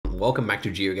welcome back to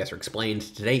Geoguessr Explained.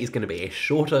 Today is going to be a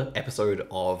shorter episode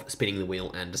of spinning the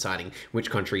wheel and deciding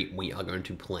which country we are going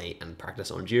to play and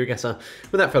practice on Geoguessr.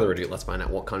 Without further ado, let's find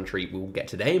out what country we'll get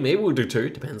today. Maybe we'll do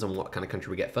two, depends on what kind of country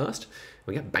we get first.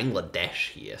 We got Bangladesh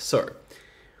here. So,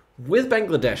 with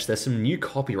Bangladesh, there's some new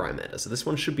copyright matters, so this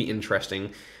one should be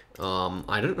interesting.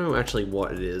 I don't know actually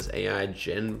what it is. AI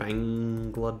Gen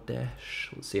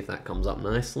Bangladesh. Let's see if that comes up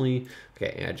nicely.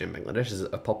 Okay, AI Gen Bangladesh is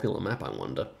a popular map, I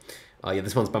wonder. Yeah,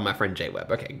 this one's by my friend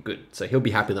J-Web. Okay, good. So he'll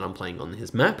be happy that I'm playing on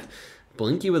his map.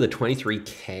 Blinky with a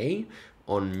 23k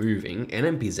on moving.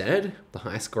 NMPZ, the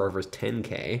high score over is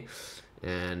 10k.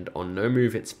 And on no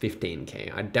move, it's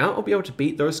 15k. I doubt I'll be able to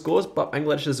beat those scores, but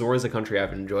Bangladesh is always a country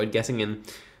I've enjoyed guessing in.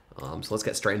 So let's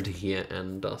get straight into here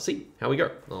and see how we go.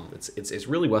 It's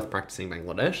really worth practicing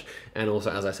Bangladesh, and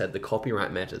also, as I said, the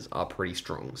copyright matters are pretty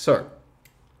strong. So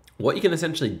what you can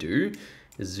essentially do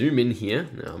is zoom in here.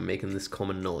 Now I'm making this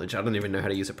common knowledge. I don't even know how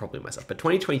to use it properly myself, but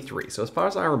 2023. So as far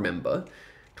as I remember,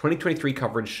 2023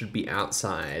 coverage should be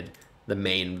outside the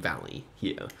main valley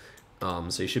here.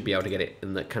 So you should be able to get it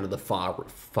in the kind of the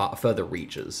further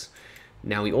reaches.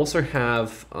 Now we also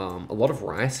have a lot of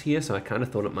rice here, so I kind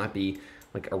of thought it might be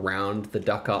like around the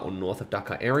Dhaka or north of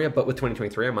Dhaka area, but with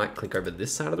 2023, I might click over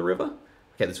this side of the river.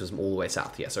 Okay, this was all the way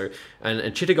south, yeah. So, and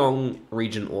Chittagong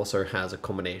region also has a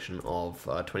combination of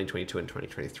 2022 and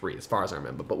 2023, as far as I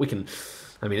remember. But we can,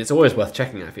 I mean, it's always worth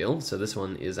checking, I feel. So this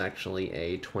one is actually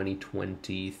a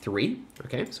 2023.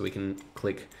 Okay, so we can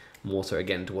click more so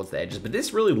again towards the edges. But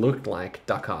this really looked like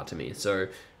Dhaka to me, so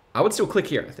I would still click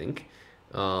here, I think.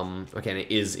 Okay, and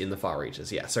it is in the far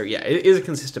reaches, yeah. So yeah, it is a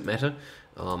consistent meta.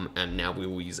 And now we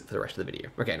will use it for the rest of the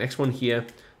video. Okay, next one here.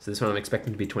 So this one I'm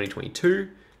expecting to be 2022,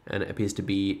 and it appears to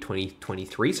be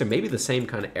 2023. So maybe the same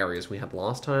kind of areas we had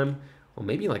last time, or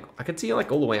maybe like, I could see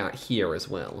like all the way out here as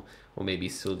well, or maybe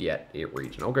Suliet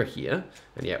region. I'll go here,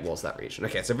 and yeah, it was that region.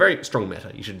 Okay, so very strong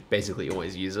meta. You should basically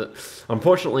always use it.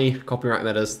 Unfortunately, copyright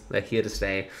metas, they're here to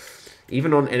stay.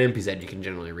 Even on NMPZ, you can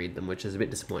generally read them, which is a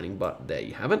bit disappointing, but there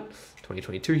you have it.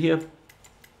 2022 here.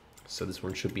 So this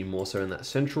one should be more so in that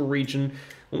central region.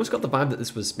 Almost got the vibe that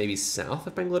this was maybe south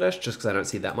of Bangladesh, just because I don't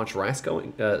see that much rice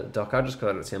going, Dhaka, just because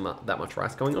I don't see that much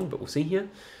rice going on, but we'll see here.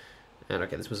 And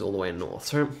okay, this was all the way north.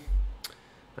 So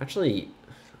actually,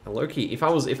 low-key, if I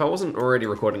wasn't already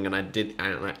recording and I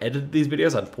edited these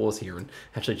videos, I'd pause here and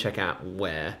actually check out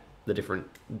where the different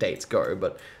dates go.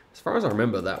 But as far as I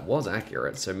remember, that was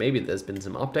accurate. So maybe there's been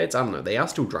some updates. I don't know. They are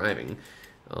still driving.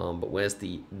 But where's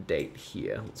the date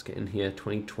here? Let's get in here,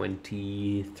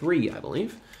 2023, I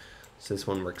believe. So this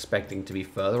one we're expecting to be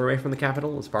further away from the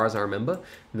capital, as far as I remember.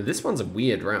 Now, this one's a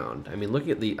weird round. I mean,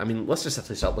 looking at the, let's just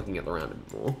actually start looking at the round a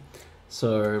bit more.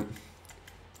 So,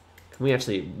 can we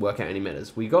actually work out any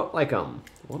metas? We got like, a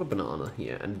lot of banana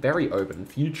here, and very open,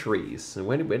 few trees. So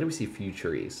where do we see few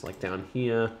trees? Like down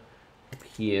here, up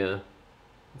here.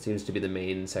 It seems to be the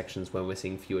main sections where we're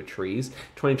seeing fewer trees.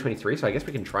 2023, so I guess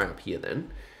we can try up here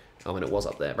then. Oh, and it was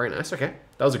up there. Very nice, okay.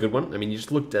 That was a good one. I mean, you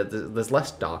just looked at, there's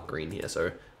less dark green here,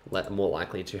 so more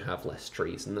likely to have less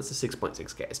trees. And that's a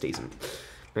 6.6k, it's decent.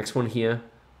 Next one here.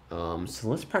 So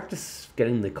let's practice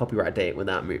getting the copyright date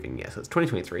without moving. Yeah, so it's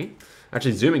 2023.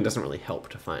 Actually, zooming doesn't really help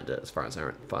to find it, as far as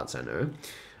I know.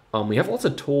 We have lots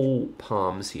of tall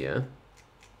palms here.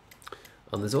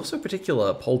 There's also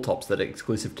particular pole tops that are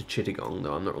exclusive to Chittagong,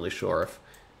 though I'm not really sure if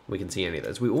we can see any of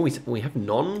those. We have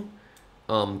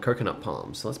coconut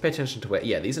palms, so let's pay attention to where,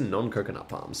 yeah, these are non-coconut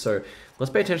palms, so let's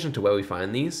pay attention to where we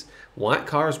find these. White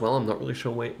car as well, I'm not really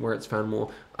sure where it's found more.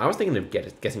 I was thinking of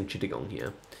guessing Chittagong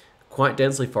here. Quite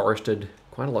densely forested,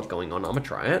 quite a lot going on. I'm gonna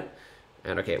try it.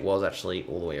 And okay, it was actually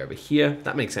all the way over here.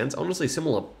 That makes sense. Honestly,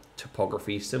 similar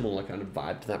topography, similar kind of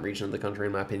vibe to that region of the country,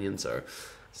 in my opinion, so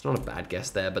it's not a bad guess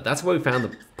there, but that's where we found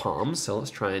the palms, so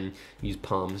let's try and use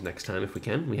palms next time if we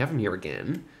can. We have them here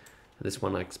again. This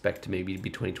one I expect to maybe be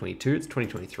 2022, it's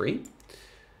 2023.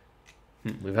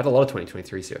 We've had a lot of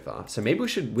 2023 so far, so maybe we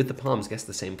should, with the palms, guess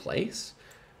the same place.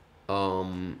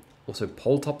 Also,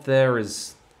 pole top there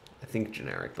is, I think,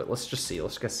 generic, but let's just see,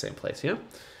 let's guess the same place here.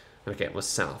 Okay, it was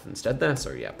south instead there,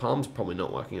 so yeah, palms probably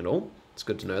not working at all. It's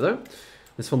good to know though.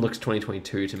 This one looks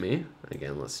 2022 to me.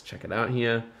 Again, let's check it out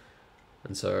here.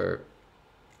 And so,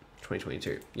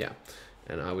 2022, yeah.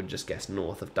 And I would just guess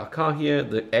north of Dhaka here.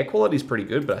 The air quality is pretty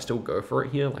good, but I still go for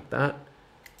it here like that.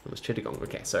 It was Chittagong.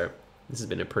 Okay, so this has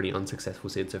been a pretty unsuccessful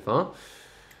seed so far.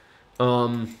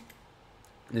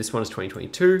 This one is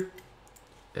 2022.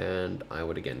 And I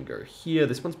would again go here.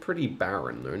 This one's pretty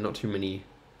barren though, not too many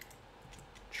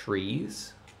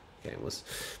trees. Okay, it was,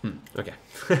 okay.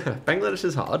 Bangladesh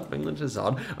is hard, Bangladesh is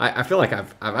hard. I feel like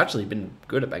I've actually been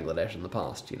good at Bangladesh in the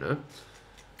past, you know?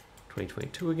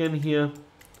 2022 again here.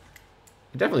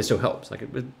 It definitely still helps. Like,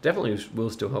 it definitely will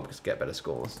still help us get better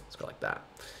scores. Let's go like that.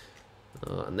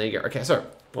 And there you go. Okay, so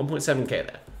 1.7k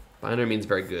there. By no means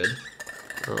very good.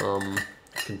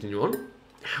 Continue on.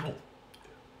 Ow.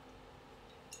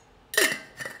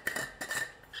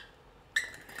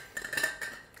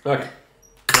 Okay.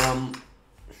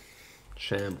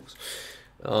 Shambles.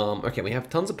 Okay, we have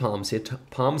tons of palms here.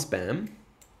 Palm spam.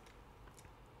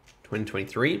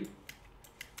 2023.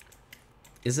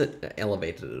 Is it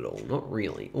elevated at all? Not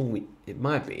really. Oh, it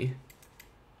might be.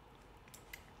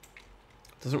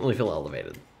 Doesn't really feel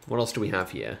elevated. What else do we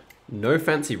have here? No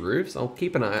fancy roofs. I'll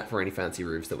keep an eye out for any fancy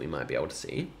roofs that we might be able to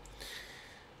see.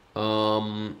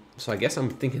 So I guess I'm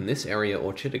thinking this area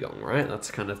or Chittagong, right? That's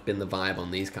kind of been the vibe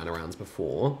on these kind of rounds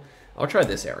before. I'll try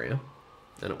this area.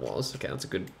 And it was. Okay, that's a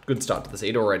good start to the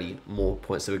seed. Already more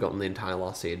points than we got in the entire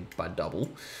last seed by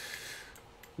double.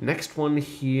 Next one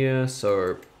here.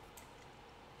 So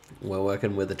we're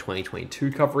working with the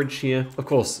 2022 coverage here. Of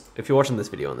course, if you're watching this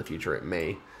video in the future, it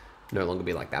may no longer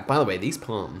be like that. By the way, these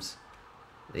palms,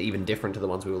 they're even different to the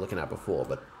ones we were looking at before,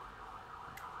 but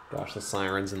gosh, the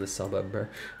sirens in this suburb, bro.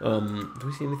 Do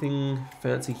we see anything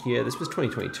fancy here? This was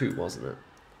 2022, wasn't it?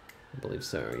 I believe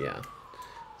so, yeah.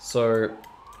 So,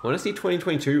 I want to see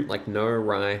 2022, like no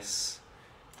rice,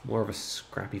 more of a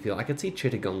scrappy feel. I could see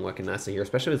Chittagong working nicely here,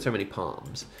 especially with so many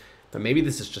palms. But maybe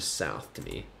this is just south to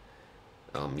me.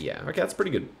 Yeah, okay, that's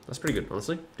pretty good. That's pretty good,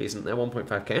 honestly. Decent there,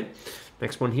 1.5k.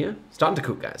 Next one here. Starting to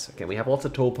cook, guys. Okay, we have lots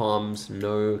of tall palms,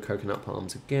 no coconut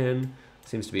palms again.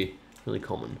 Seems to be really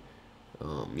common.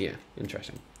 Yeah,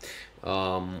 interesting.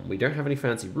 We don't have any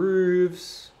fancy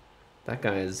roofs. That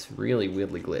guy is really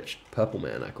weirdly glitched. Purple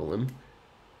man, I call him.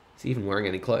 Is he even wearing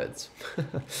any clothes?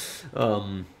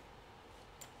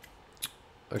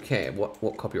 Okay,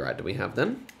 what copyright do we have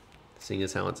then? Seeing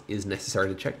as how it is necessary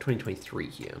to check 2023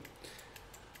 here.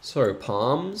 So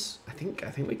palms, I think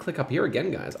we click up here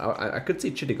again, guys. I could see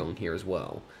Chittagong here as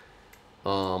well.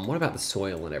 What about the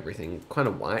soil and everything? Kind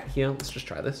of white here. Let's just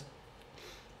try this.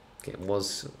 Okay, it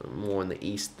was more in the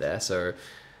east there, so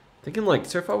thinking like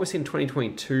so far we're seeing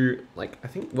 2022. Like I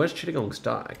think where's Chittagong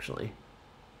start actually?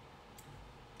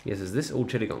 Yes, is this all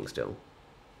Chittagong still?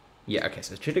 Yeah, okay,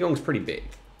 so Chittagong's pretty big,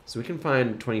 so we can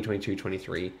find 2022,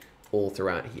 23 all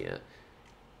throughout here.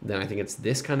 Then I think it's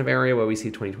this kind of area where we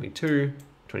see 2022.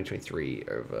 2023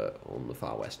 over on the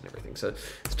far west and everything. So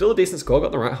still a decent score.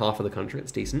 Got the right half of the country.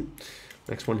 It's decent.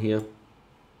 Next one here.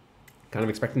 Kind of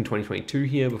expecting 2022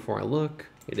 here before I look.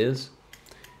 It is.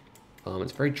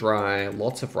 It's very dry.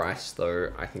 Lots of rice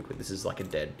though. I think this is like a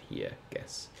dead here,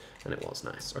 guess. And it was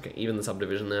nice. Okay, even the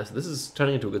subdivision there. So this is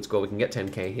turning into a good score. We can get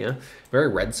 10k here. Very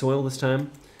red soil this time.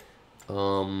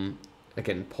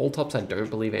 Again, pole tops, I don't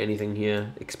believe anything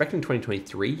here. Expecting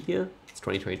 2023 here. It's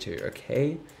 2022.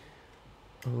 Okay.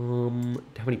 How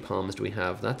many palms do we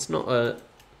have? That's not the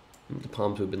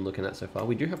palms we've been looking at so far.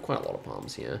 We do have quite a lot of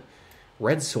palms here.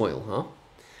 Red soil, huh?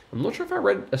 I'm not sure if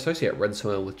I associate red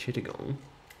soil with Chittagong.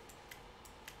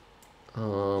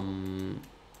 I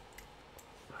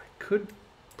could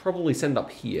probably send up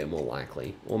here more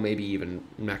likely, or maybe even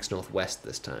max northwest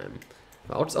this time.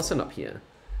 I'll send up here.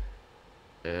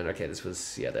 And okay, this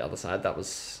was, yeah, the other side. That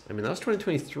was, I mean, that was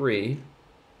 2023.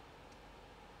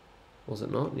 Was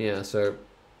it not? Yeah, so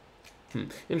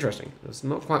interesting. It's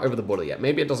not quite over the border yet.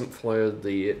 Maybe it doesn't follow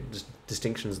the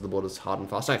distinctions of the borders hard and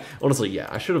fast. Honestly, yeah,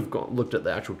 I should have looked at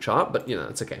the actual chart, but you know,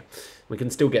 it's okay. We can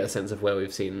still get a sense of where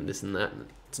we've seen this and that.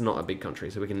 It's not a big country,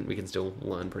 so we can still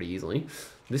learn pretty easily.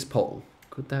 This pole,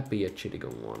 could that be a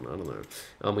Chittagong one? I don't know.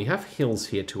 We have hills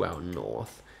here to our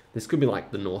north. This could be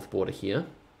like the north border here.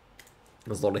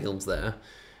 There's a lot of hills there.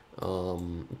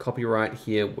 Copyright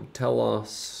here would tell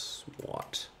us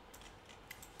what?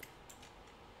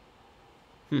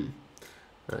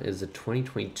 That is a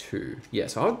 2022. Yeah,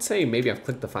 so I would say maybe I've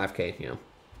clicked the 5k here.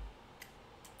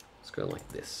 Let's go like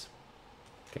this.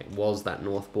 Okay, was that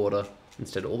north border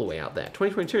instead all the way out there?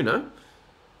 2022, no?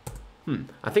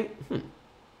 I think,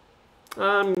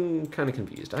 I'm kind of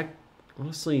confused. I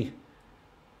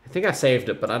think I saved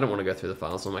it, but I don't want to go through the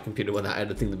files on my computer without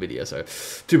editing the video, so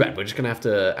too bad. We're just going to have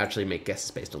to actually make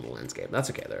guesses based on the landscape. That's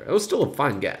okay, though. It was still a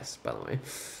fine guess, by the way.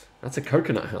 That's a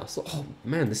coconut house. Oh,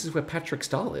 man, this is where Patrick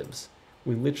Star lives.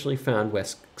 We literally found where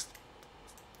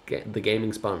the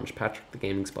gaming sponge, Patrick the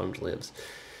gaming sponge lives.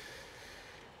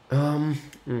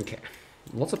 Okay.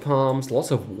 Lots of palms, lots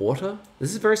of water.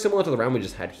 This is very similar to the round we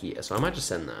just had here, so I might just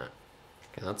send that.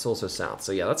 Okay, that's also south.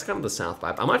 So yeah, that's kind of the south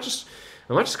vibe. I might just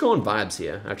go on vibes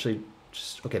here. Actually,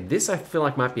 okay, this I feel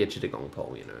like might be a Chittagong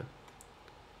pole, you know.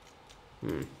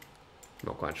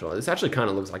 Not quite sure. This actually kind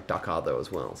of looks like Dakar though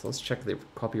as well. So let's check the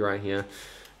copyright here.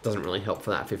 Doesn't really help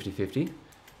for that 50-50.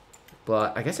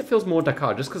 But I guess it feels more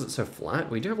Dakar just because it's so flat.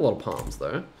 We do have a lot of palms,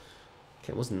 though.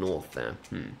 Okay, what's north there?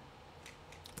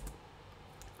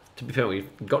 To be fair, we've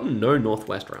gotten no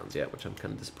northwest rounds yet, which I'm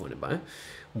kind of disappointed by.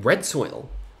 Red soil.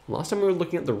 Last time we were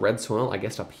looking at the red soil, I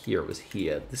guess up here, it was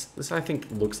here. This I think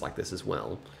looks like this as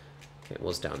well. Okay, it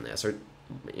was down there. So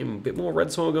a bit more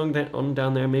red soil going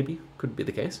down there, maybe. Could be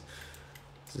the case.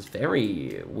 This is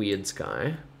very weird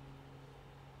sky.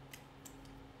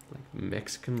 Like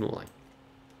Mexican or like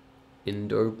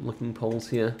Indo-looking poles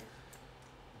here.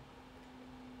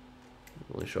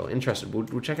 Not really sure. Interested.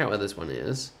 We'll check out where this one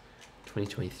is.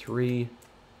 2023.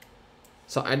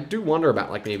 So I do wonder about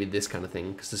like maybe this kind of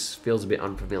thing because this feels a bit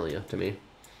unfamiliar to me.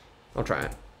 I'll try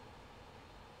it.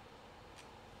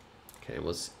 Okay, it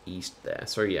was east there.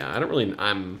 So yeah, I don't really.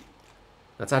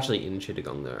 That's actually in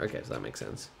Chittagong though. Okay, so that makes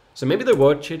sense. So maybe there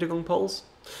were Chittagong poles.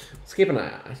 Let's keep an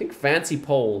eye out. I think fancy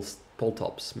pole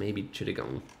tops. Maybe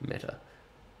Chittagong meta.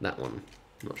 That one.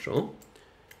 Not sure.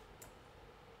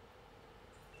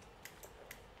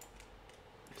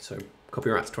 So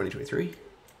copyrights 2023.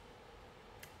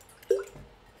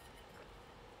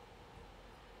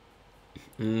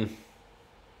 And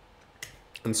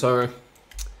so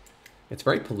it's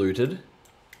very polluted,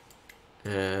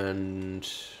 and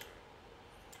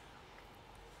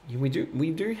we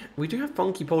do have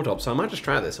funky pole tops. So I might just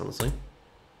try this honestly.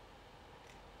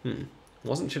 It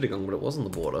wasn't Chittagong, but it was on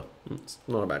the border. It's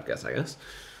not a bad guess, I guess.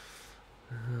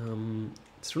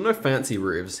 Still no fancy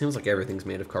roofs. Seems like everything's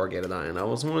made of corrugated iron. I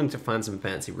was wanting to find some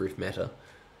fancy roof meta.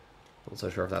 Not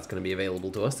so sure if that's going to be available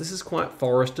to us. This is quite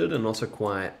forested and also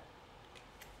quite,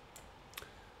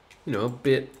 you know, a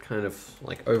bit kind of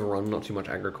like overrun, not too much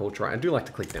agriculture. I do like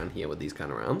to click down here with these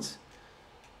kind of rounds.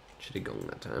 Chittagong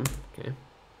that time. Okay.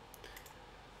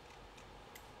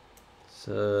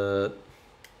 So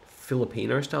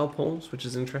Filipino style poles, which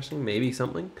is interesting. Maybe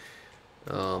something.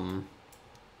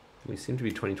 We seem to be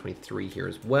 2023 here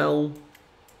as well.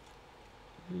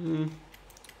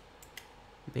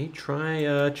 May try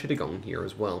Chittagong here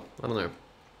as well. I don't know.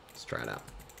 Let's try it out.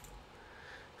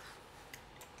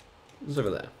 It's over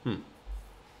there.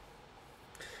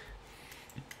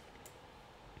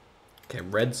 Okay,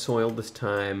 red soil this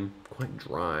time. Quite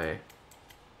dry.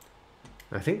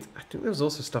 I think there was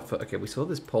also stuff for... Okay, we saw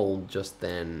this pole just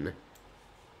then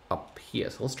up here.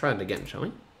 So let's try it again, shall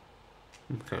we?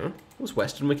 Okay, it was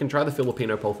Western. We can try the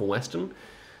Filipino pole for Western.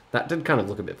 That did kind of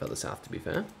look a bit further south, to be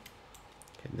fair.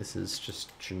 Okay, this is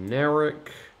just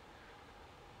generic.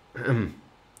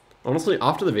 Honestly,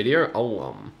 after the video,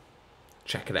 I'll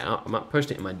check it out. I might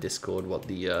post it in my Discord what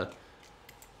the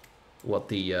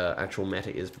actual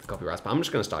meta is for the copyrights, but I'm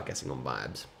just going to start guessing on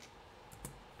vibes.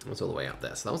 That's all the way up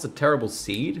there. So that was a terrible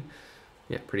seed.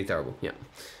 Yeah, pretty terrible. Yeah.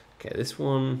 Okay, this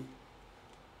one.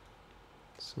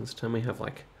 So this time we have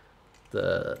like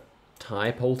the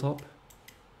Thai pole top.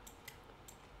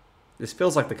 This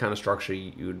feels like the kind of structure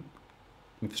you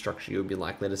would be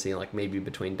likely to see, like maybe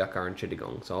between Dakar and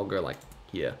Chittagong. So I'll go like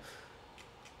here.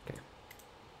 Okay.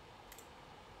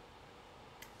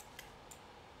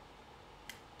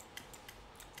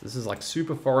 This is like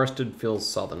super forested, feels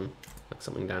southern, like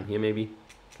something down here maybe.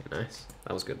 Okay, nice.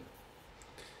 That was good.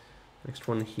 Next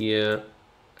one here,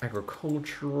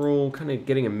 agricultural, kind of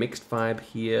getting a mixed vibe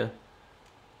here.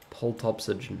 Pole tops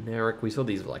are generic. We saw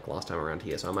these like last time around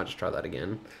here, so I might just try that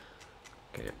again.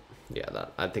 Okay, yeah,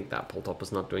 I think that pole top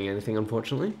was not doing anything,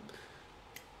 unfortunately.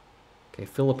 Okay,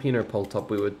 Filipino pole top,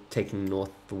 we were taking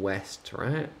northwest,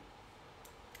 right?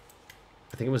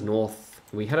 I think it was north.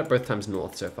 We had it both times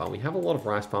north so far. We have a lot of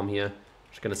rice farm here.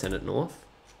 Just gonna send it north.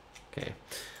 Okay.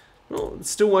 Well, it's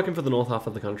still working for the north half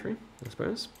of the country, I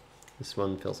suppose. This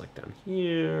one feels like down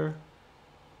here.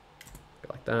 Go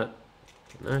like that.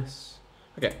 Okay, nice.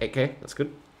 Okay, 8K, that's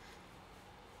good.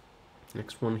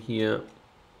 Next one here.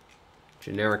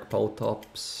 Generic pole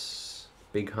tops.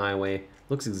 Big highway.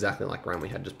 Looks exactly like ground we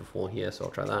had just before here, so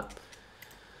I'll try that.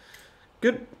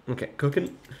 Good. Okay,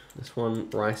 cooking. This one,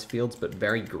 rice fields, but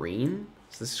very green.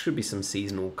 So this should be some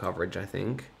seasonal coverage, I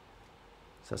think.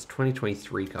 So that's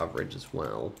 2023 coverage as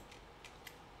well.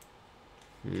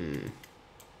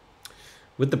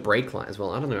 With the brake light as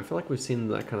well. I don't know. I feel like we've seen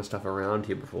that kind of stuff around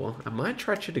here before. I might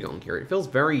try Chittagong here. It feels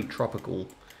very tropical,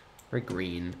 very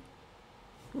green.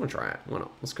 I want to try it. Why not?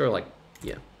 Let's go like,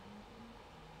 yeah.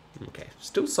 Okay,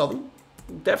 still southern.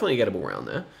 Definitely gettable around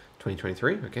there.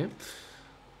 2023, okay.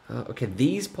 Okay,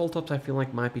 these pole tops I feel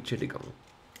like might be Chittagong.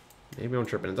 Maybe I'm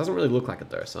tripping. It doesn't really look like it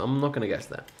though, so I'm not going to guess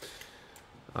that.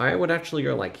 I would actually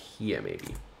go like here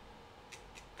maybe.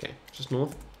 Okay, just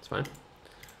north. It's fine.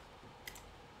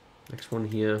 Next one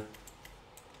here.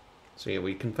 So yeah,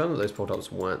 we confirmed that those pole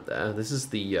tops weren't there. This is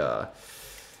the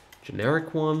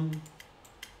generic one.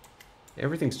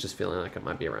 Everything's just feeling like it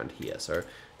might be around here. So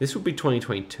this would be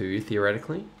 2022,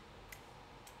 theoretically.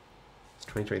 It's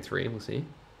 2023, we'll see.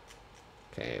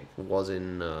 Okay, it was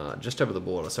in just over the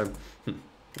border. So,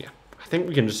 yeah. I think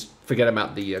we can just forget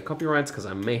about the copyrights because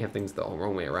I may have things the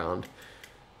wrong way around.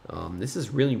 This is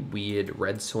really weird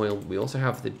red soil. We also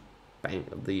have the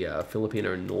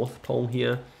Filipino North Pole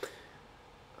here.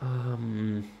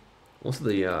 Also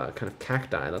the kind of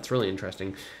cacti. That's really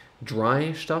interesting.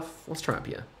 Dry stuff. Let's try up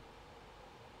here.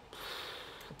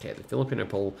 Okay, the Filipino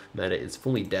Pole matter is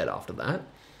fully dead after that.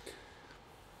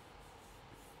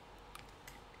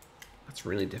 That's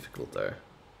really difficult though.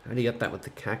 How do you get that with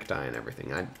the cacti and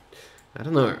everything? I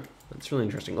don't know. That's really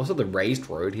interesting. Also the raised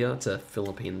road here. That's a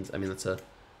that's a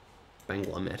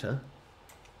Bangla meta.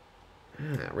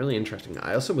 Ah, really interesting.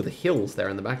 I also with the hills there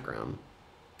in the background.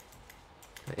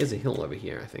 There is a hill over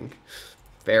here, I think.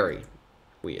 Very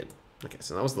weird. Okay,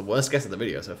 so that was the worst guess of the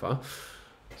video so far.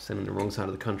 Sending the wrong side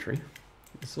of the country.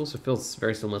 This also feels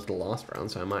very similar to the last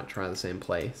round, so I might try the same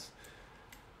place.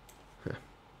 Huh.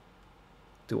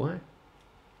 Do I?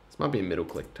 This might be a middle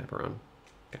click type run.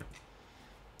 Okay.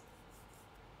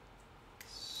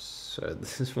 So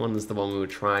this one is the one we were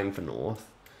trying for north.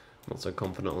 I'm not so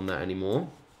confident on that anymore.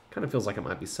 Kind of feels like it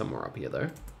might be somewhere up here though.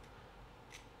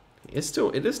 It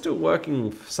is still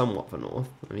working somewhat for north.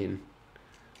 I mean,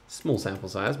 small sample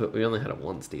size, but we only had it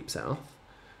once deep south.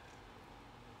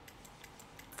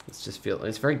 It's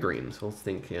very green, so let's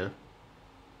think here.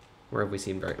 Where have we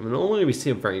seen very, normally we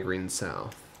see a very green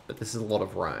south, but this is a lot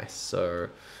of rice, so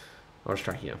I'll just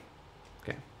try here.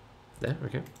 Okay, there,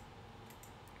 okay.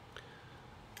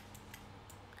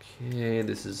 Okay,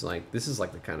 this is like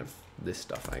the kind of this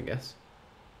stuff, I guess.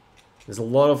 There's a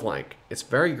lot of it's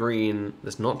very green,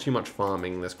 there's not too much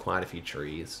farming, there's quite a few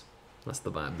trees. That's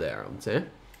the vibe there, I would say.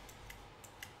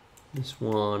 This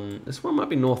one might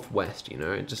be northwest, you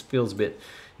know, it just feels it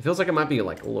feels like it might be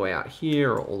like all the way out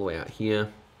here or all the way out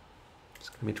here. It's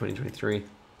gonna be 2023.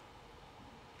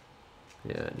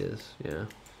 Yeah, it is, yeah.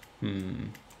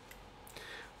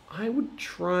 I would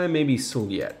try maybe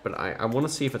Suliet, but I want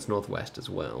to see if it's northwest as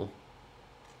well.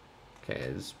 Okay,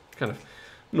 it's kind of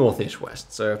northish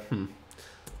west, so not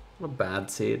a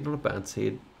bad seed, not a bad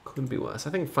seed. Could be worse. I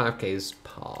think 5k is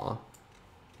par.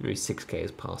 Maybe 6k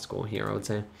is par score here, I would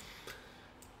say.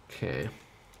 Okay.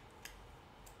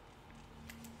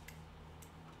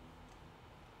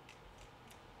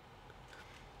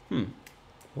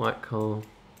 White coal.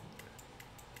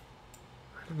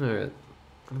 I don't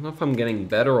know if I'm getting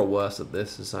better or worse at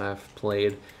this as I've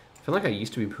played. I feel like I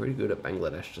used to be pretty good at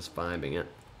Bangladesh, just vibing it.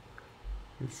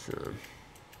 It's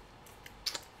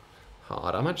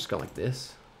hard. I might just go like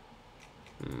this.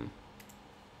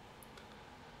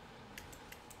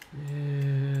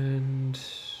 And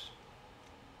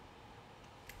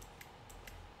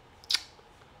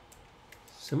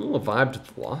similar vibe to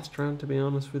the last round, to be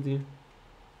honest with you.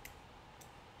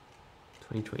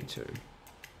 2022.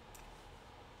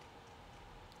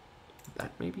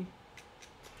 That maybe?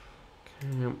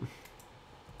 Okay.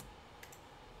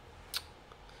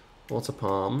 Lots of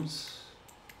palms.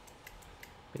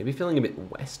 Maybe feeling a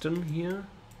bit western here.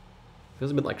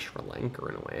 Feels a bit like Sri Lanka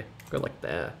in a way. Go like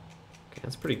there. Okay,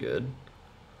 that's pretty good.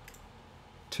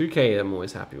 2k I'm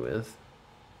always happy with.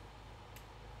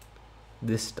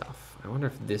 This stuff. I wonder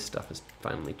if this stuff is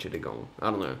finally Chittagong.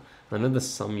 I don't know. I know there's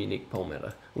some unique pole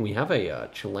meta. We have a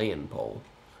Chilean pole.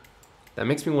 That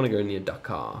makes me want to go near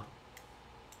Dakar.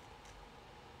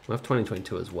 We have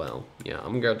 2022 as well. Yeah,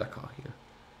 I'm gonna go Dakar here.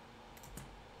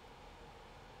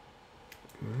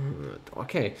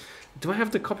 Okay, do I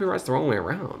have the copyrights the wrong way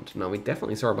around? No, we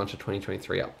definitely saw a bunch of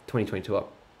 2023 up, 2022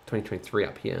 up, 2023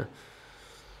 up here.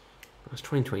 That's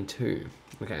 2022.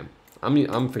 Okay,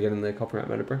 I'm forgetting the copyright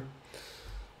meta, bro.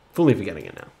 Fully forgetting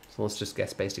it now. So let's just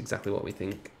guess based exactly what we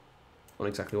think, on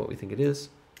exactly what we think it is.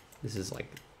 This is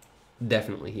like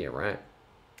definitely here, right?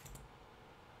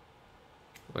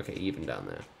 Okay, even down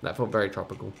there. That felt very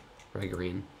tropical, very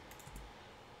green.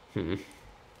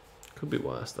 Could be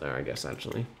worse there, I guess,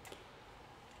 actually.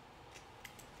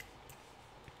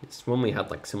 It's when we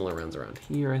had like similar rounds around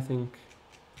here, I think.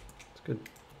 It's good.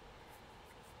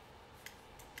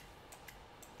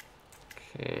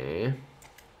 Okay.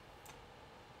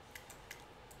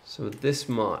 So with this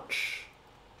much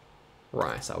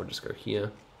rice, I would just go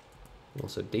here.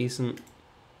 Also decent.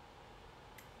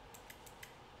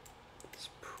 It's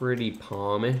pretty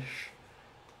palmish.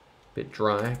 Bit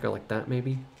dry, go like that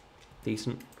maybe.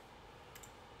 Decent.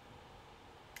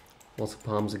 Lots of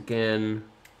palms again.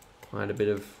 Quite a bit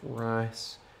of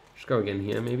rice. Just go again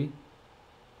here maybe.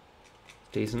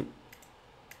 decent.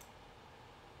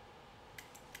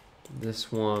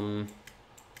 This one,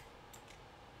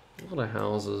 a lot of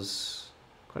houses,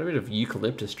 quite a bit of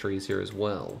eucalyptus trees here as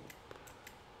well.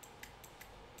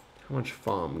 How much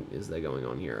farm is there going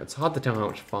on here? It's hard to tell how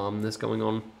much farm there's going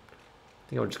on. I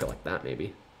think I would just go like that,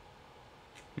 maybe.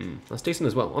 That's decent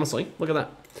as well. Honestly, look at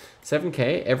that.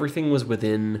 7k, everything was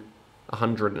within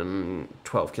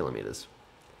 112 kilometers.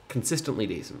 Consistently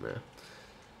decent there.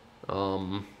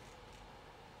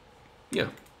 Yeah,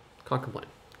 can't complain.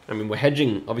 I mean, we're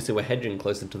hedging, obviously we're hedging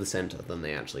closer to the center than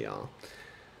they actually are.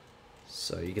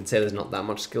 So you can say there's not that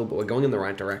much skill, but we're going in the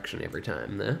right direction every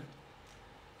time there.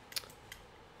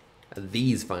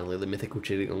 These, finally, the mythical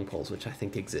Chittagong poles, which I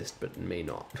think exist, but may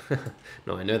not.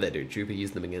 No, I know they do. Juba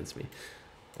used them against me.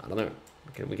 I don't know.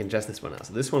 We can test this one out.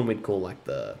 So this one we'd call like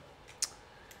the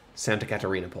Santa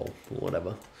Catarina pole, or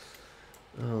whatever.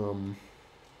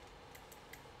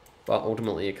 But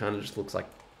ultimately, it kind of just looks like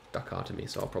Dakar to me,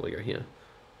 so I'll probably go here.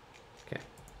 Okay.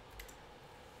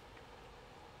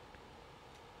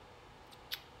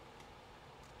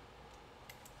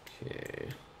 Okay.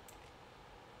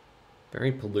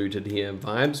 Very polluted here.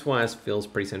 Vibes-wise, feels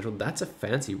pretty central. That's a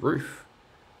fancy roof.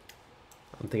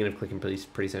 I'm thinking of clicking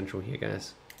pretty central here,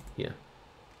 guys. Yeah.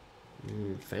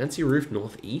 Fancy roof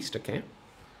northeast, okay.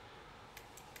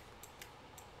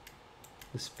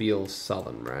 This feels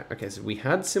southern, right? Okay, so we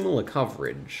had similar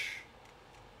coverage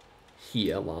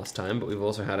here last time, but we've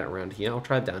also had it around here. I'll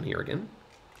try it down here again.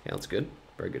 Yeah, that's good.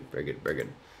 Very good, very good, very good.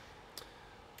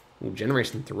 Ooh,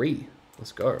 generation 3.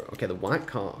 Let's go. Okay, the white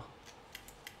car.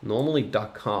 Normally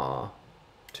Dakar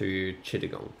to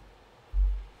Chittagong.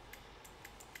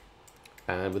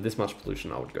 And with this much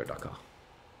pollution, I would go Dakar.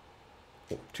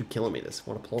 Oh, 2 kilometers.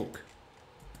 What a plonk.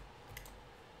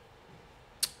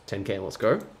 10k, let's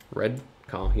go. Red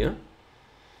car here.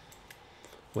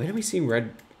 Where do we see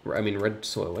red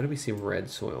soil? Where do we see red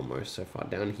soil most so far?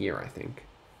 Down here, I think.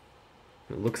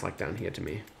 It looks like down here to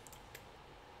me.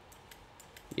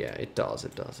 Yeah, it does,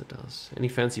 it does, it does. Any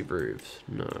fancy roofs?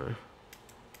 No.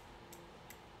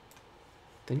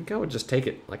 I think I would just take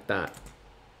it like that.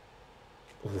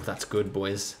 Oh, that's good,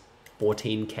 boys.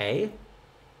 14k.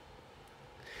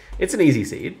 It's an easy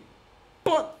seed.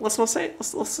 But let's not say it.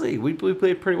 Let's see. We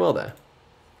played pretty well there.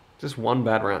 Just one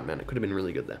bad round, man. It could have been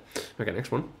really good there. Okay,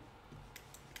 next one.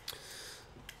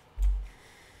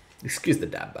 Excuse the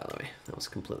dab, by the way. That was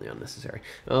completely unnecessary.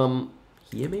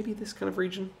 Here, maybe this kind of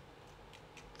region.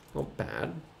 Not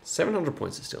bad. 700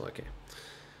 points is still okay.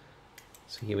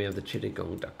 So here we have the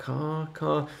Chittagong Dakar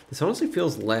car. This honestly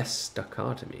feels less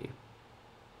Dakar to me.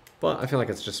 But I feel like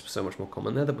it's just so much more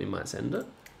common there that we might send it.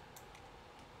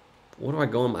 What do I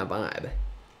go on my vibe? It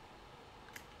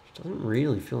doesn't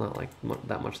really feel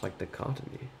that much like Dakar to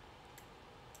me.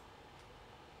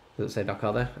 Does it say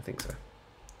Dakar there? I think so.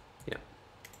 Yeah.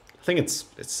 I think it's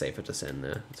safer to send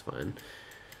there. It's fine.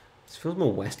 This feels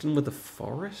more western with the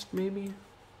forest, maybe?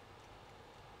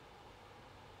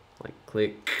 Like,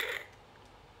 click.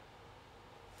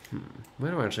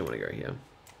 Where do I actually want to go here?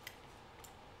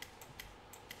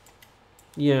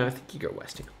 Yeah, I think you go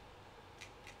west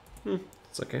here.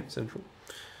 It's okay, central.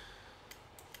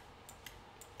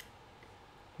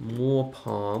 More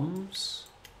palms.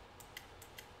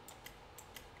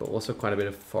 But also quite a bit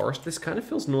of forest. This kind of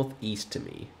feels northeast to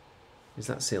me. Is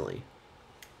that silly?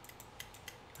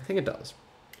 I think it does.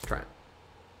 Let's try it.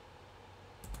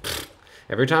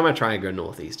 Every time I try and go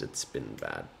northeast, it's been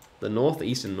bad. The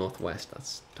northeast and northwest,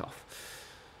 that's tough.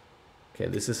 Okay,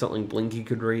 this is something Blinky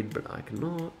could read, but I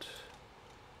cannot.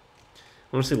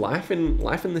 Honestly, life in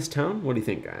this town? What do you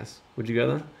think, guys? Would you go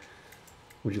there?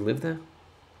 Would you live there?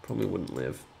 Probably wouldn't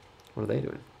live. What are they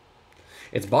doing?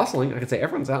 It's bustling. I could say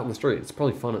everyone's out on the street. It's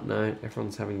probably fun at night.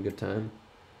 Everyone's having a good time.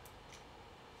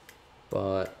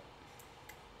 But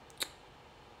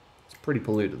it's pretty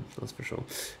polluted, that's for sure.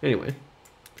 Anyway.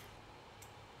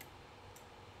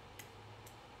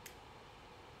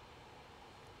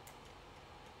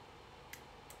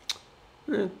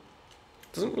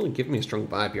 Doesn't really give me a strong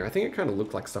vibe here. I think it kind of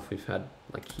looked like stuff we've had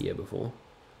like here before.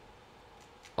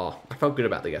 Oh, I felt good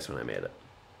about the guess when I made it.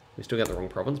 We still got the wrong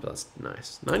province, but that's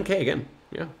nice. 9k again.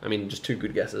 Yeah, I mean, just 2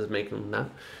 good guesses making that.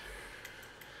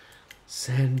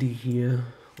 Sandy here.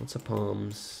 Lots of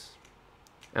palms.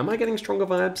 Am I getting stronger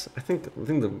vibes? I think the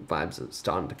vibes are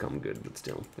starting to come good, but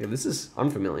still. Yeah, this is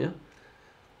unfamiliar.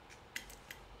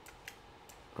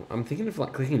 I'm thinking of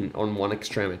like clicking on one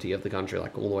extremity of the country,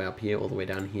 like all the way up here, all the way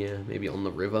down here, maybe on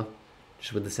the river,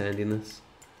 just with the sandiness.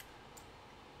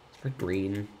 It's very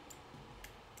green.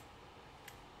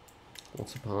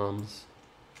 Lots of palms.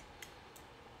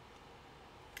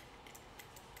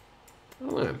 I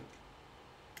don't know.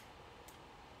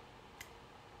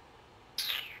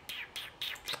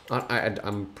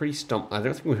 I'm pretty stumped. I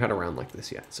don't think we've had a round like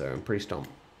this yet, so I'm pretty stumped.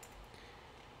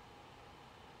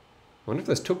 I wonder if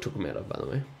there's tuk-tuk meta, by the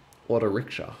way. Auto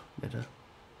rickshaw meta.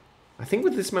 I think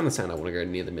with this amount of sand, I want to go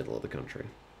near the middle of the country.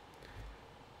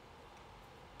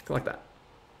 Like that.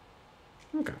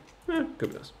 Okay. Good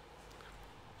with this.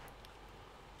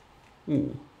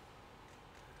 Ooh.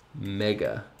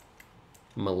 Mega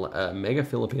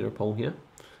Filipino poll here.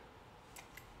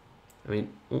 I mean,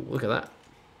 look at that.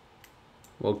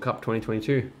 World Cup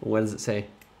 2022. What does it say?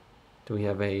 Do we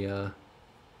have a...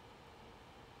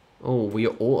 Oh, we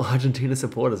are all Argentina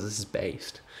supporters. This is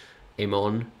based.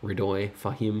 Amon, Ridoy,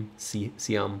 Fahim,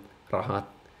 Siam, Rahat,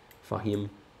 Fahim,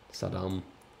 Saddam.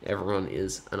 Everyone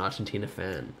is an Argentina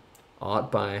fan.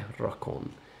 Art by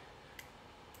Racon.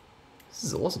 This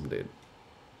is awesome, dude.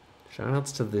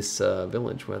 Shoutouts to this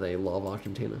village where they love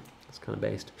Argentina. It's kind of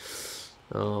based.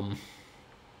 What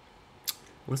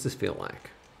does this feel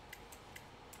like?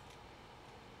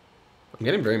 I'm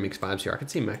getting very mixed vibes here. I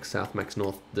could see max south, max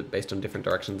north, based on different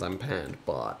directions I'm panned,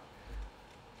 but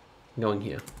I'm going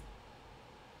here.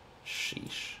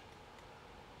 Sheesh.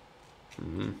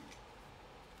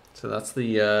 So that's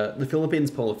the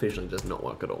Philippines poll officially does not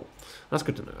work at all. That's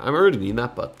good to know. I'm already knew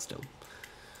that, but still.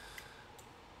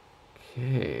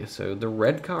 Okay, so the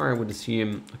red car, I would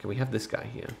assume... Okay, we have this guy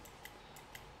here.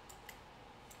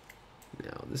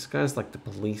 Now, this guy's like the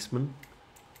policeman.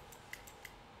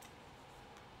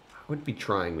 I would be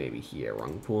trying maybe here.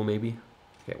 Rangpur, maybe?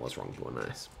 Okay, it was Rangpur.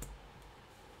 Nice.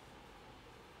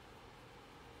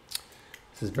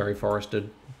 This is very forested.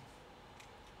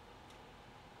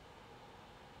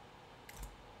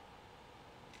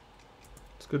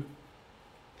 It's good.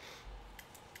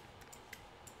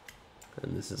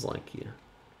 And this is like here.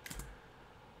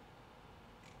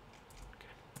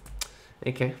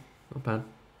 Okay, not bad.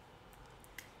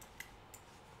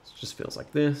 It just feels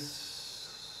like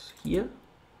this here.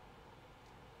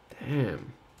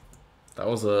 Damn, that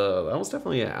was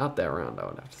definitely an out there round, I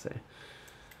would have to say.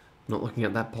 Not looking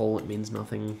at that poll, it means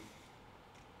nothing.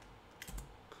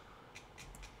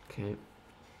 Okay.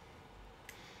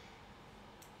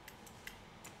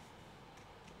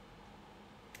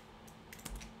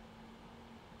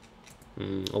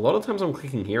 A lot of times I'm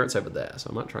clicking here, it's over there, so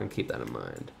I might try and keep that in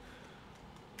mind.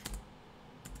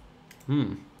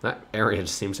 That area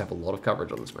just seems to have a lot of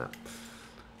coverage on this map.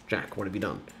 Jack, what have you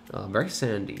done? Very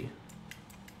sandy.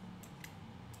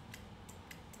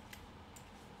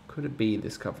 Could it be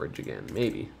this coverage again?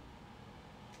 Maybe.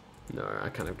 No, I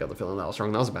kind of got the feeling that was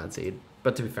wrong. That was a bad seed.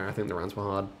 But to be fair, I think the rounds were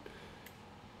hard.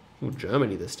 Ooh,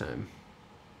 Germany this time.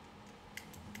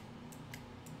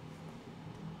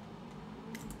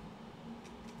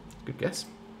 Good guess.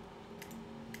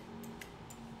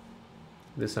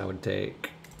 This I would take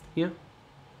here.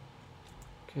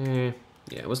 Okay.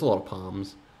 Yeah, it was a lot of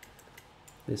palms.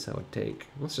 This I would take.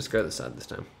 Let's just go this side this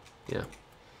time. Yeah.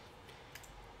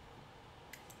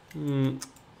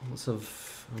 Lots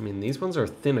of... I mean, these ones are a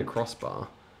thinner crossbar.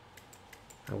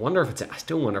 I wonder if it's... I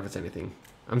still wonder if it's anything.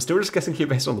 I'm still just guessing here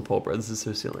based on the poll, bro. This is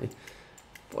so silly.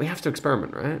 But we have to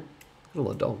experiment, right? Look at all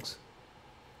the dogs.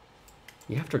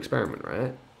 You have to experiment,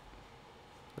 right?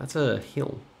 That's a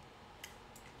hill.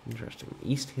 Interesting.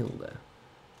 East Hill there.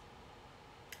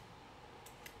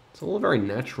 It's all a very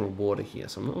natural water here,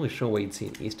 so I'm not really sure where you'd see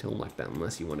an East Hill like that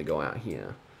unless you want to go out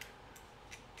here.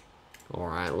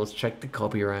 Alright, let's check the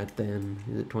copyright then.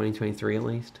 Is it 2023 at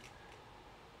least?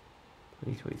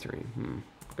 2023.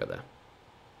 Go there.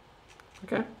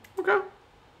 Okay.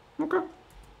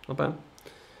 Not bad.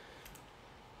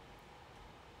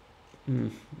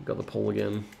 Got the pole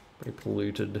again. Very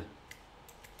polluted.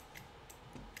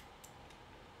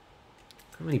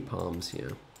 How many palms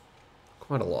here?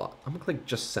 Quite a lot. I'm gonna click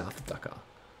just south of Dakar.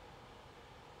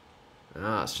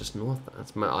 Ah, it's just north.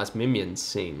 That's Mimian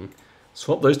Singh.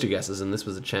 Swap those two guesses and this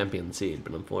was a champion seed,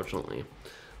 but unfortunately,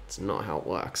 it's not how it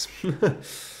works.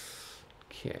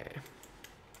 Okay.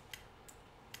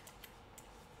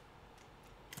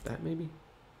 That maybe?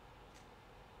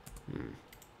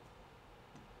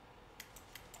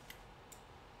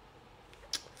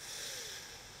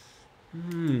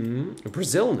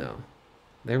 Brazil now.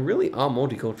 They really are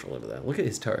multicultural over there. Look at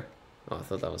his toe. Oh, I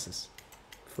thought that was his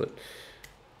foot.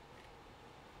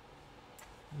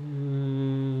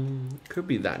 Could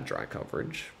be that dry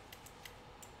coverage.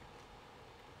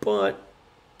 But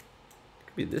it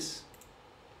could be this.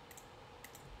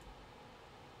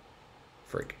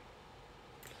 Frick.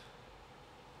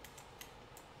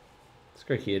 Let's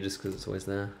go here just because it's always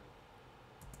there.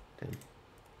 Damn.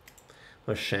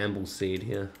 What a shambles seed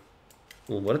here.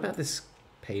 Well, what about this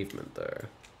pavement though?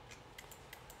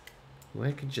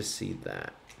 Where could you see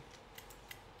that?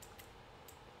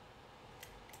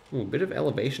 Ooh, a bit of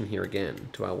elevation here again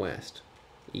to our west.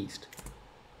 East.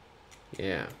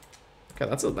 Yeah. Okay,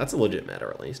 that's a legit matter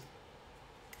at least.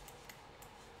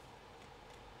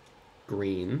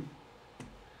 Green.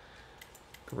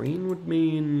 Green would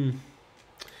mean...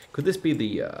 Could this be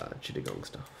the Chittagong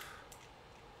stuff?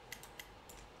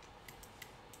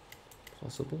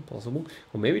 Possible, possible.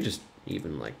 Or maybe just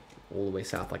even like all the way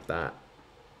south like that.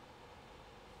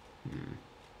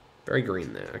 Very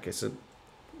green there. Okay, so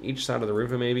each side of the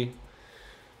river maybe.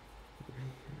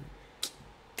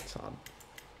 It's hard.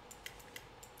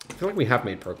 I feel like we have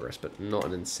made progress, but not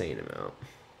an insane amount.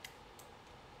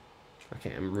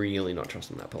 Okay, I'm really not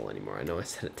trusting that poll anymore. I know I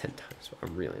said it 10 times, but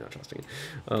I'm really not trusting it.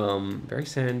 Very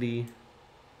sandy.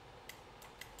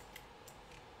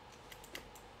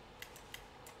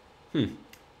 Don't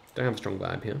have a strong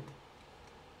vibe here.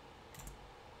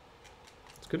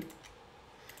 It's good.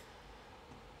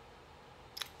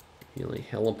 Really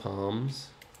hella palms.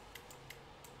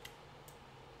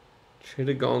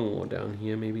 Chittagong or down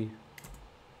here maybe.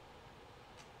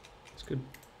 It's good.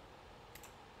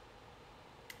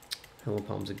 Hella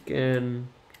palms again.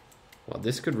 Well,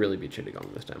 this could really be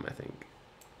Chittagong this time, I think.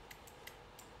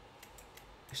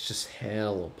 It's just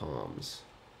hella palms.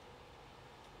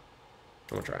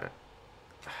 I'm gonna try it.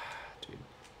 Dude.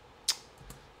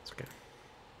 It's okay.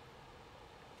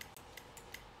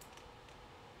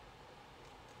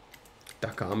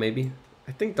 Dakar, maybe?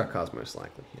 I think Dakar's most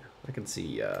likely here. I can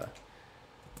see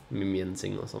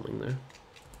Mimyansing or something there.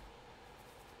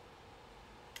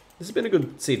 This has been a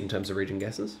good seed in terms of region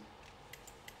guesses.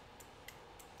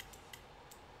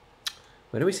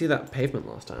 Where did we see that pavement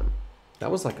last time?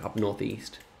 That was like up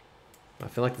northeast. I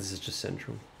feel like this is just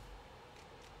central.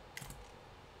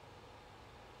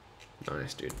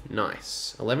 Nice, dude.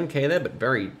 Nice. 11k there, but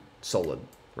very solid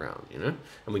round, you know?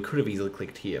 And we could have easily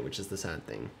clicked here, which is the sad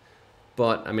thing.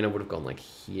 But, I mean, I would have gone like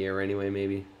here anyway,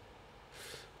 maybe.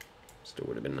 Still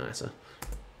would have been nicer.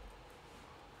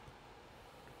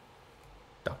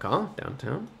 Dakar,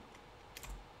 downtown.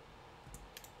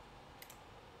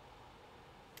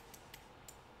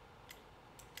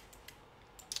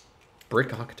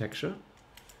 Brick architecture.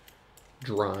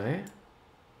 Dry.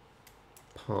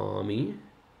 Palmy.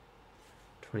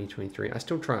 2023. I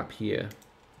still try up here.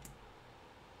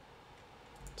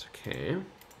 It's okay.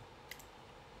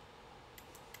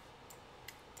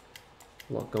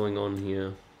 A lot going on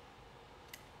here.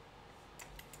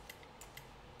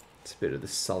 It's a bit of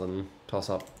this southern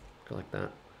toss-up. Go like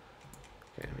that.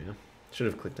 Okay, yeah. Should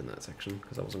have clicked in that section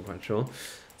because I wasn't quite sure.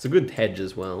 It's a good hedge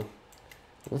as well.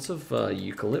 Lots of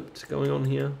eucalypt going on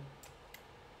here.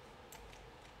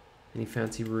 Any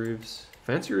fancy roofs?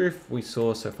 Fancy roof we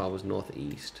saw so far was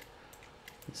northeast.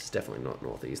 This is definitely not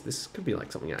northeast. This could be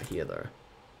like something out here though.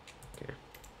 Okay.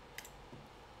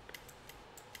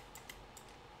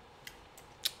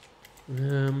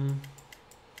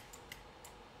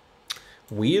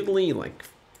 Weirdly like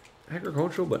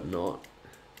agricultural, but not.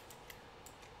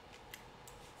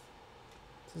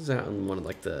 This is out in one of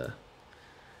like the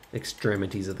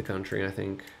extremities of the country, I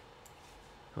think.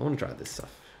 I want to try this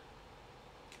stuff.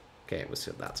 Okay, it was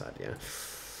that side, yeah.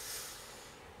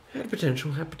 Had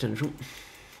potential, had potential.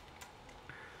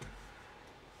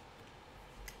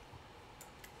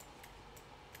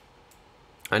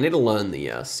 I need to learn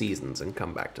the seasons and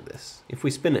come back to this. If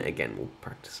we spin it again, we'll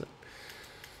practice it.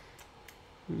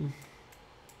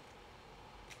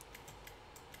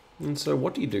 And so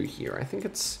what do you do here? I think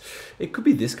it could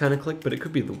be this kind of click, but it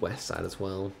could be the west side as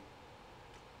well.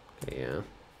 Okay, yeah.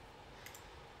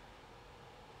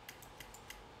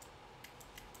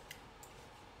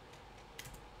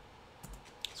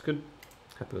 It's good.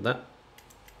 Happy with that.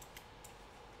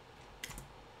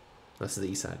 That's the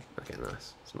east side. Okay,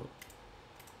 nice. It's not.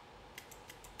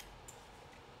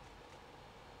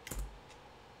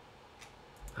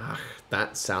 Ah,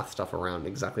 that south stuff around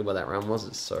exactly where that round was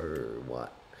is so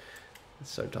what?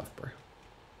 It's so tough, bro.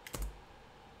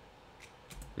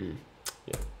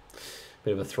 Yeah.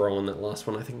 Bit of a throw on that last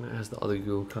one. I think that has the other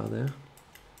Google car there.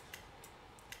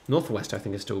 Northwest, I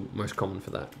think, is still most common for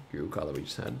that Google car that we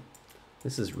just had.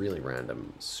 This is really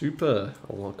random. Super,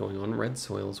 a lot going on. Red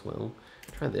soil as well.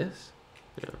 Try this.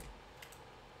 Yeah.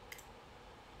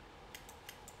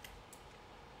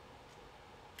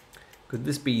 Could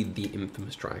this be the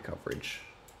infamous dry coverage?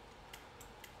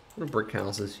 What are brick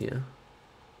houses here?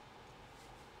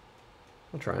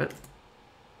 I'll try it.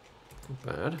 Not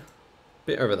bad.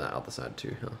 Bit over that other side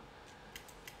too, huh?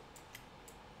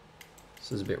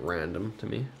 This is a bit random to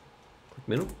me. Click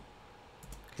middle.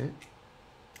 Okay.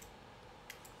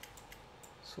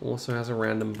 This also has a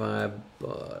random vibe,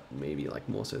 but maybe like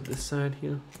more so this side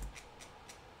here.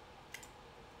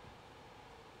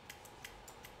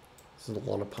 This is a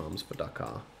lot of palms for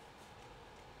Dakar.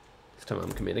 This time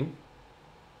I'm committing.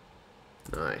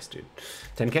 Nice, dude.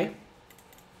 10k?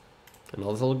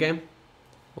 Another solid game.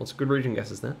 Lots of good region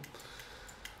guesses there.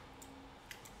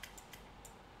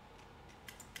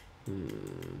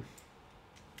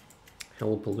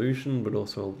 Hell of pollution, but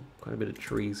also quite a bit of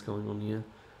trees going on here.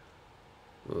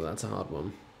 Oh, that's a hard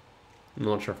one. I'm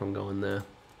not sure if I'm going there.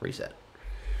 Reset.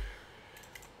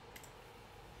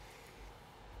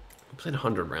 I played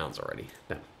 100 rounds already.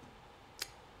 Damn. A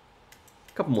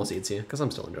couple more seeds here, because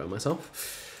I'm still enjoying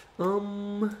myself.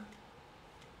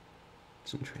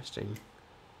 It's interesting.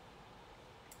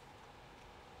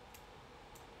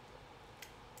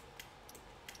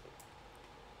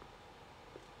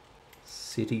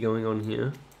 City going on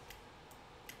here.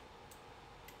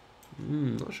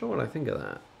 Not sure what I think of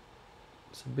that.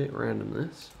 It's a bit random,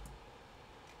 this.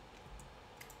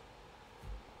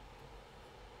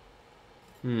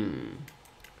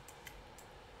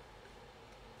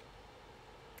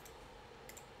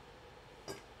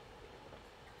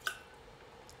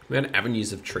 We had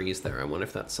avenues of trees there. I wonder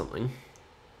if that's something.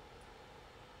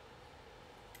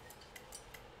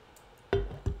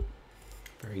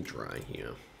 Very dry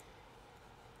here.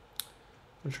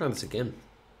 I'm gonna try this again.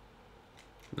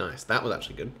 Nice, that was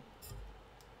actually good.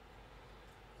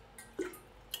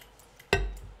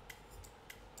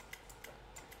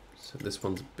 So this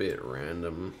one's a bit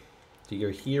random. Do you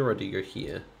go here or do you go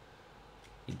here?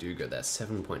 You do go there,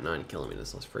 7.9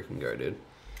 kilometers. Let's freaking go, dude.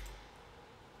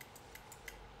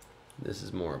 This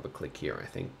is more of a click here, I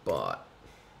think, but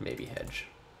maybe hedge.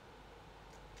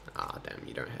 Ah, damn,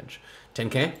 you don't hedge.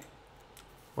 10k?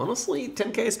 Honestly,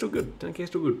 10k is still good. 10k is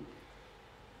still good.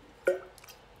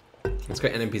 Let's go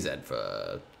NMPZ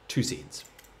for 2 seeds.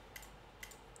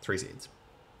 3 seeds.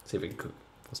 See if we can cook.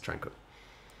 Let's try and cook.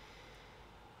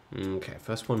 Okay,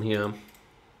 first one here.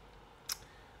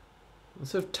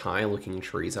 Lots of Thai looking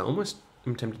trees. I almost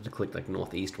am tempted to click like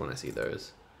northeast when I see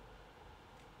those.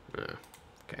 Oh,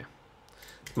 okay.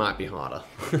 This might be harder.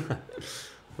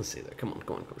 Let's see though. Come on,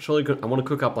 come on. Surely I want to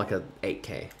cook up like a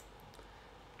 8k.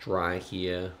 Dry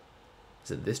here.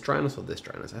 Is it this dryness or this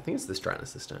dryness? I think it's this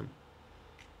dryness this time.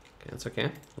 Okay, that's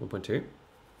okay. 1.2.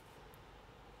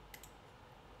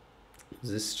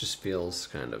 This just feels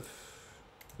kind of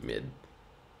mid.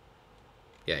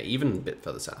 Yeah, even a bit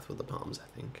further south with the palms, I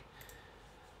think.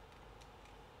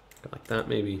 Go like that,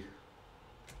 maybe.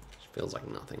 Just feels like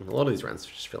nothing. A lot of these rounds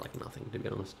just feel like nothing, to be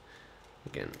honest.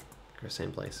 Again, go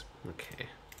same place. Okay.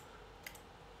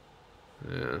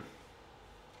 Yeah.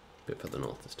 Bit further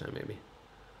north this time, maybe.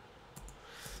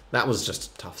 That was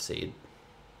just a tough seed.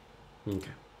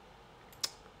 Okay.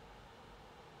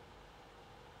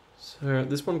 So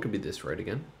this one could be this road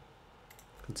again.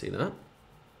 Can see that.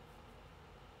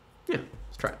 Yeah,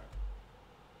 let's try it.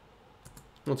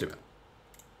 Not too bad.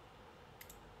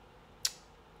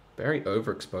 Very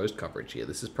overexposed coverage here.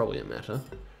 This is probably a matter.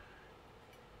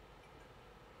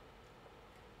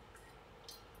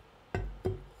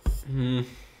 Let's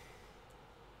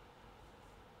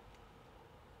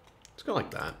go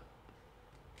like that.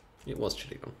 It was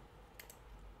Chittagong.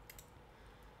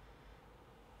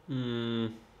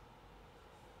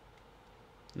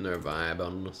 No vibe,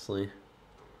 honestly.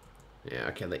 Yeah,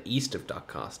 okay, the east of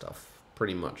Dakar stuff.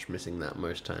 Pretty much missing that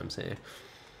most times here.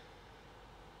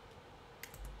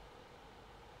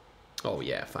 Oh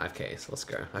yeah, 5k, so let's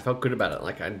go. I felt good about it.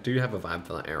 Like, I do have a vibe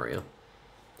for that area.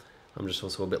 I'm just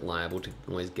also a bit liable to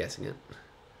always guessing it.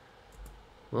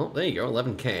 Well, there you go,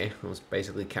 11k. I was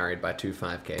basically carried by 2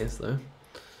 5ks, though.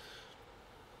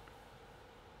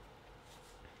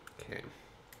 Okay.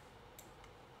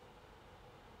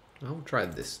 I'll try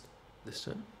this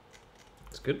time.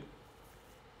 It's good.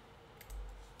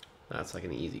 That's like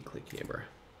an easy click here, bro.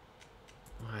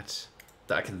 What?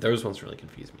 Those ones really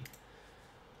confuse me.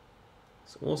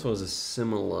 So also has a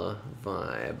similar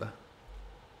vibe.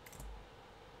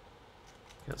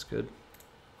 That's good.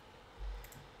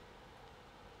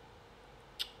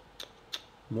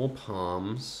 More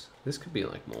palms. This could be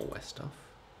like more west stuff.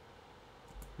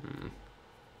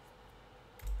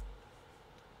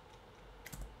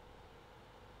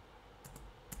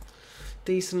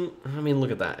 Decent. I mean,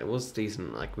 look at that. It was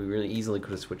decent. Like, we really easily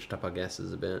could have switched up our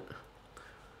guesses a bit.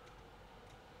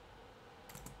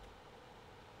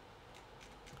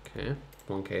 Okay.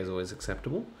 1k is always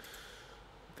acceptable.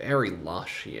 Very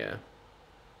lush here.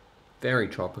 Very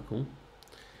tropical.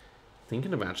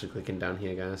 Thinking of actually clicking down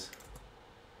here, guys.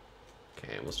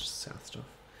 Okay, it was just south stuff.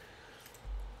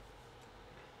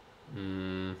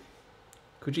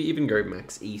 Could you even go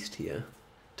max east here?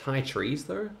 Thai trees,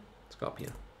 though? Let's go up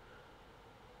here.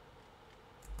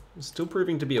 It's still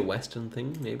proving to be a western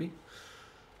thing, maybe.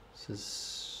 This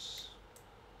is...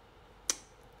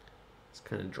 It's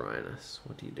kind of dryness.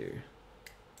 What do you do?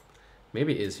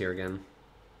 Maybe it is here again.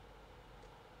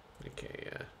 Okay,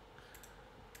 yeah.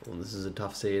 Well, this is a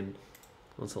tough seed.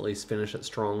 Let's at least finish it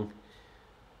strong.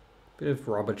 Bit of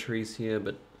robber trees here,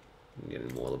 but I'm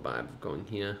getting more of the vibe of going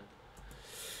here.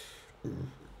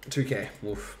 2k,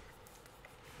 woof.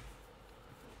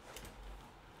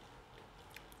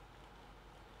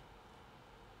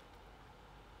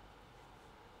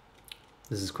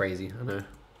 This is crazy, I know.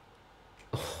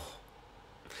 Oh.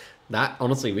 That,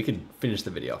 honestly, we could finish the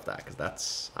video off that, because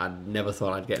that's... I never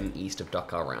thought I'd get an east of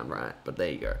Dakar round, right? But there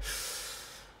you go.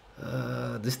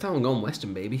 This time I'm going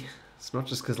western, baby. It's not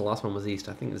just because the last one was east.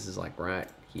 I think this is, like, right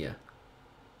here.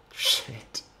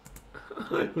 Shit.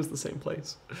 It was the same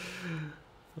place.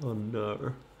 Oh,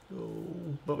 no. Oh,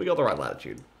 but we got the right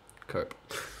latitude. Cope.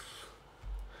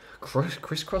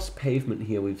 Crisscross pavement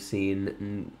here we've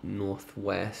seen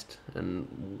northwest,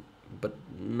 but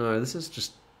no, this is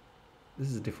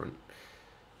different.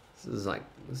 This is like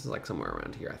somewhere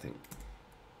around here, I think.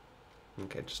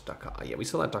 Okay, just Dakar. Yeah, we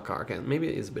saw that Dakar again. Maybe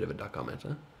it is a bit of a Dakar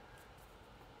meta.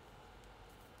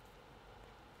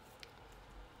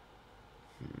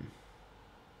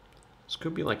 This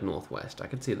could be like northwest. I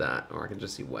could see that, or I could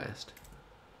just see west.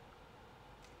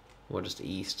 Or just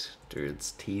east. Dude,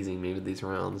 it's teasing me with these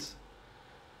rounds.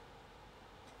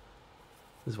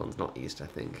 This one's not east, I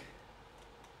think.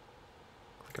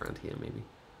 Click around here, maybe.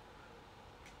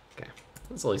 Okay,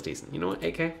 that's at least decent. You know what,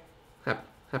 8k?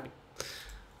 Happy.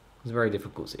 It was a very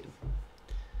difficult seed.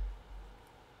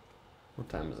 What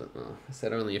time is it? Oh, I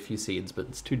said only a few seeds, but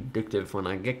it's too addictive. When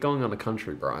I get going on a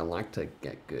country, bro, I like to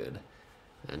get good.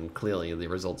 And clearly the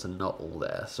results are not all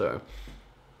there, so...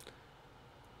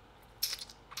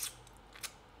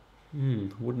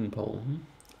 Wooden pole.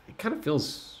 It kind of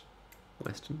feels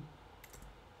western.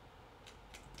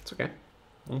 It's okay.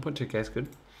 1.2k is good.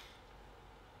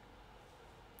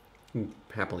 Can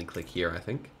happily click here, I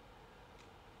think.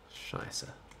 Scheisse.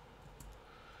 I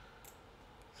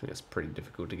think it's pretty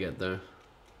difficult to get though.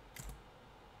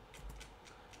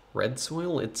 Red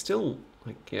soil, it's still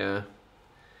like, yeah.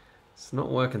 It's not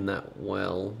working that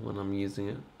well when I'm using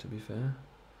it, to be fair.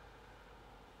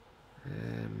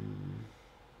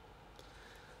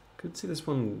 Could see this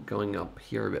one going up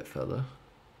here a bit further.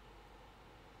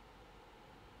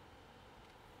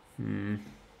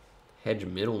 Hedge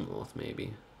middle north,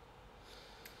 maybe.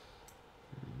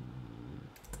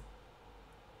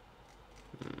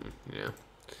 Yeah.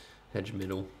 Hedge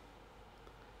middle.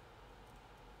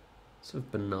 Sort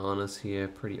of bananas here,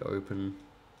 pretty open.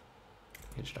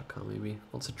 Hedge.com maybe.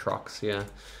 Lots of trucks, yeah.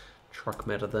 Truck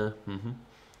meta there.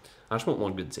 I just want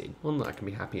one good seed. One that I can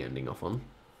be happy ending off on.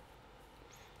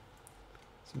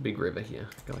 It's a big river here.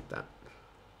 Go like that.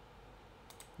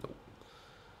 Nope.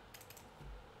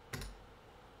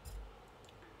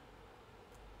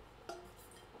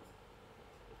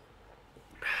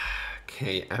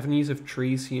 Okay, avenues of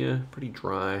trees here. Pretty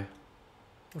dry.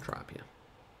 I'll try up here.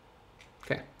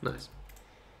 Okay, nice.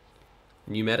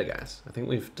 New meta, guys. I think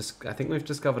we've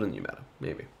discovered a new meta.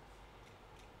 Maybe.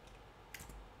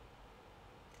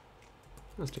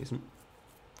 That's decent.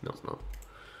 No, it's not.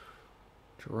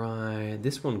 Dry.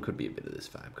 This one could be a bit of this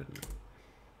vibe, couldn't it?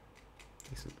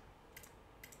 Decent.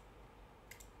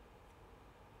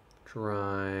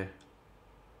 Dry.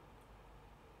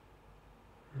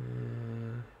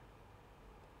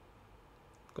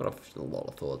 Got a lot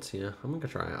of thoughts here. I'm gonna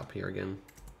try up here again.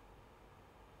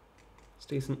 It's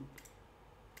decent.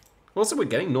 Also, we're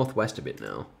getting northwest a bit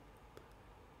now.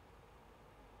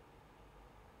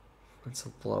 That's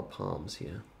a lot of palms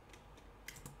here.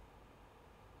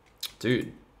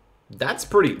 Dude, that's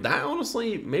pretty... That,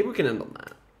 honestly, maybe we can end on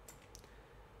that.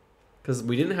 Because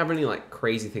we didn't have any, like,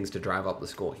 crazy things to drive up the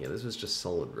score here. This was just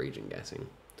solid region guessing.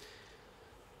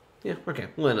 Yeah, okay.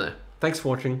 We'll end there. Thanks for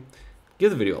watching. Give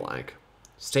the video a like.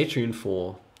 Stay tuned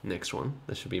for next one.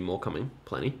 There should be more coming.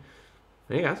 Plenty.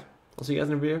 Hey, guys. I'll see you guys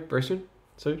in a video very soon.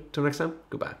 So, till next time,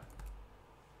 goodbye.